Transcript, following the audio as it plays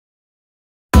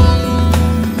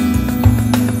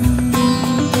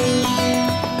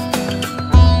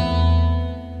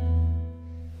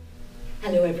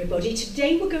everybody.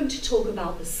 Today we're going to talk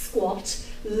about the squat,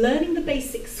 learning the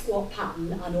basic squat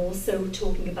pattern, and also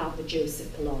talking about the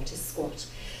Joseph Pilates squat.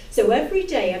 So every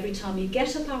day, every time you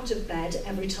get up out of bed,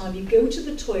 every time you go to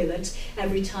the toilet,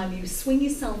 every time you swing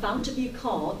yourself out of your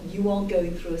car, you are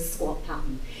going through a squat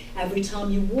pattern. Every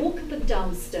time you walk up and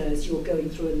down stairs, you're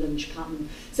going through a lunge pattern.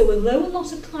 So although a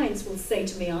lot of clients will say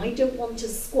to me, I don't want to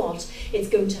squat, it's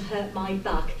going to hurt my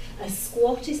back, a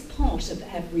squat is part of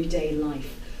everyday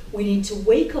life. We need to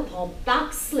wake up our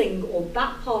back sling or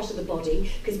back part of the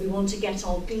body because we want to get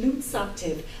our glutes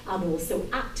active and also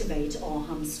activate our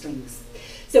hamstrings.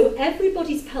 So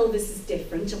everybody's pelvis is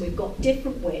different, and we've got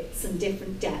different widths and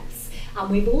different depths. And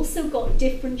we've also got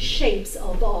different shapes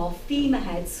of our femur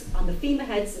heads, and the femur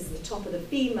heads is the top of the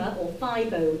femur or thigh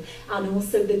bone, and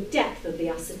also the depth of the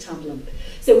acetabulum.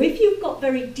 So if you've got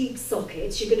very deep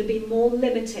sockets, you're going to be more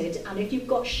limited, and if you've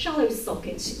got shallow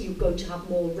sockets, you're going to have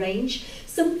more range.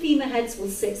 Some femur heads will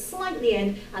sit slightly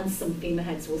in, and some femur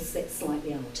heads will sit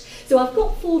slightly out. So I've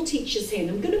got 4 teachers here,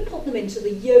 and I'm going to put them into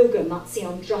the yoga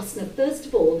Matsyendrasana first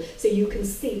of all, so you can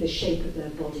see the shape of their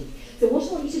body. So what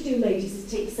I want you to do, ladies, is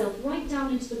take yourself right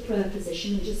down into the prayer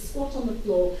position and just squat on the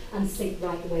floor and sink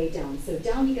right the way down. So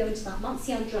down you go into that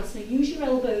Matsyendrasana. Use your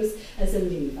elbows as a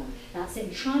lever. That's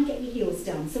it. Try and get your heels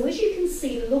down. So as you can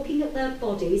see, looking at their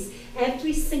bodies,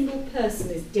 every single person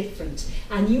is different,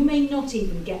 and you may not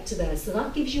even get to there. So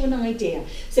that gives you an idea.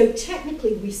 So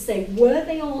technically, we say where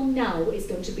they are now is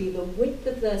going to be the width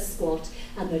of their squat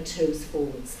and their toes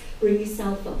forwards. Bring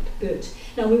yourself up. Good.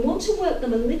 Now we want to work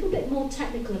them a little bit more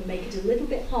technical and make it a little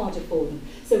bit harder for them.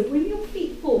 So bring your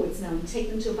feet forwards now and take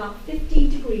them to about 15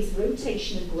 degrees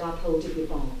rotation and grab hold of your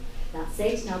bar. That's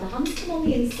it. Now the hands come on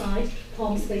the inside,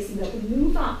 palms facing up, and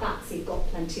move out back so you've got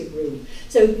plenty of room.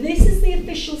 So this is the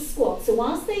official squat. So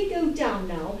as they go down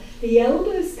now, the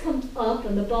elbows come up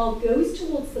and the bar goes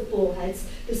towards the foreheads,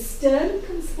 the sternum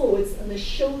comes forwards and the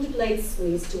shoulder blades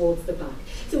squeeze towards the back.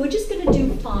 So we're just going to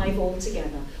do 5 all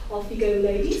together. Off you go,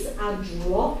 ladies, and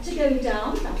drop to go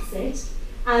down. That's it.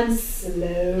 And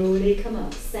slowly come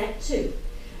up. Set 2.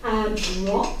 And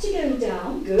drop to go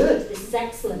down. Good. This is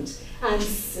excellent. And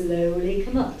slowly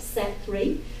come up. Set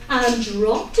 3. And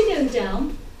drop to go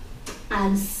down.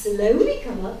 And slowly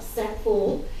come up. Set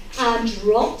 4. And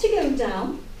drop to go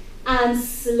down. And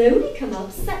slowly come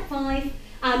up. Set 5.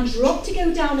 And drop to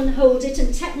go down and hold it.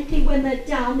 And technically when they're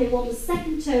down, they want a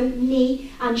second toe,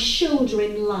 knee and shoulder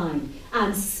in line.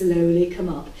 And slowly come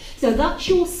up. So that's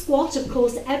your squat. Of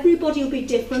course, everybody will be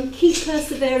different. Keep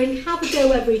persevering. Have a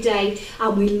go every day.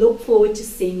 And we look forward to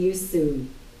seeing you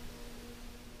soon.